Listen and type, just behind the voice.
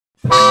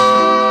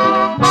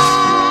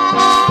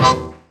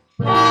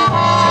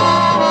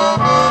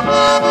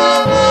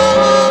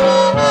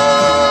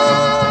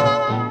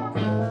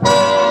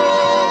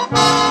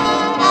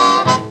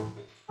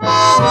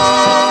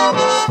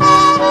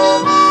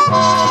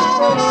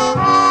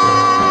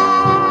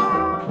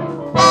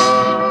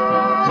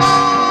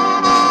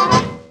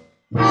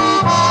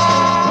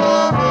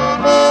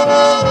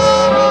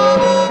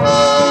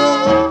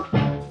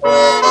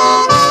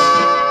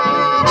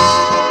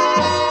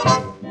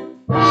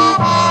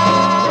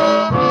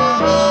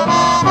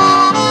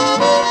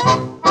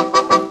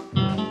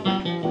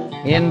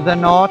In the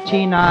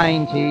naughty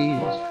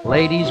 90s,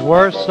 ladies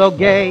were so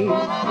gay.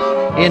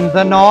 In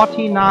the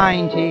naughty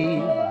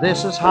 90s,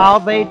 this is how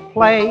they'd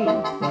play.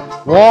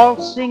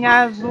 Waltzing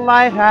as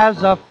light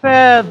as a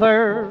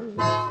feather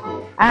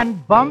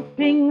and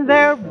bumping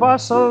their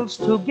bustles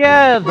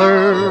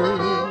together.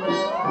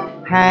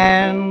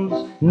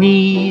 Hands,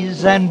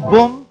 knees, and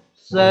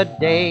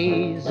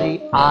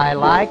Boomps-A-Daisy. I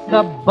like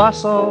a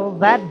bustle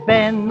that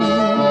bends.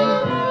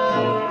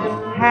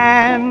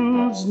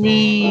 Hands,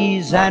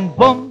 knees, and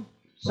Boomps-A-Daisy.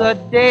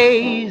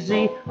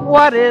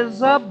 What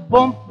is a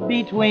bump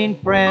between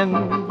friends?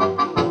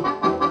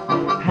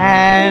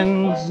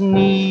 Hands,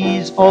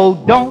 knees, oh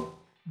don't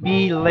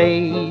be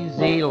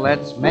lazy.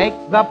 Let's make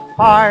the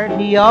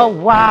party a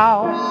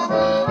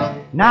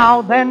wow.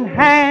 Now then,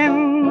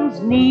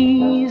 hands,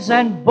 knees,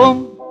 and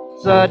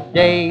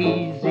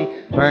Boomps-A-Daisy.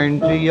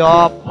 Turn to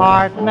your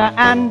partner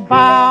and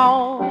bow.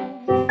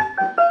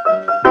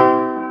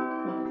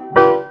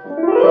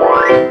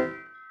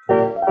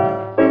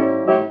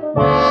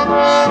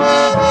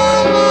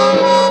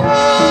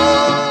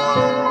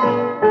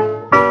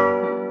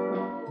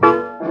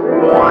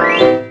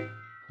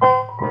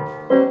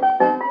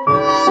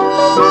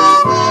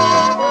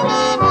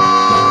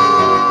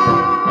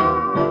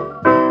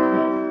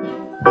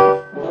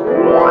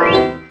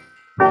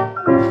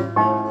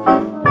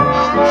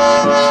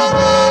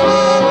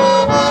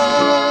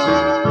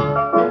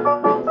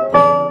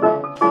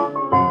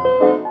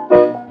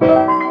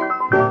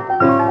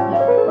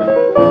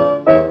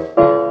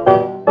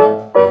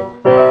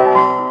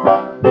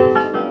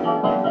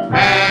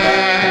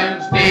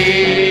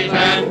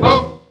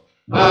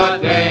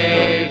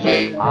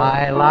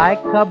 I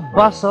like a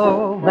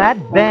bustle that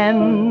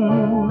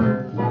bends.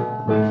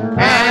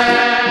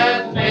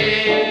 Hands,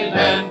 knees,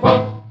 and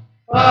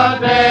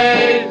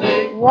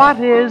Boomps-A-Daisy. What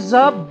is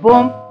a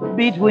bump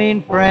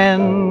between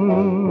friends?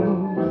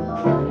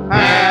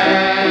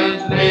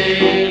 Hands,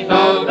 knees,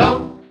 oh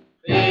don't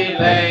be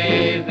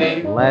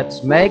lazy.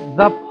 Let's make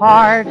the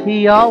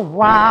party a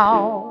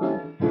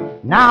wow.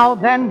 Now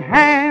then,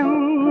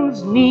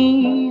 hands,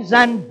 knees,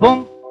 and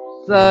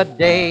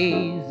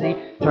Boomps-A-Daisy.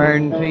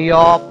 Turn to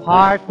your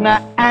partner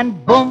and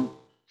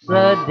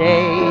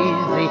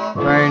Boomps-A-Daisy.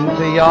 Turn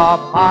to your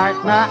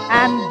partner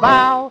and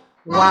bow,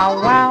 wow,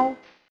 wow.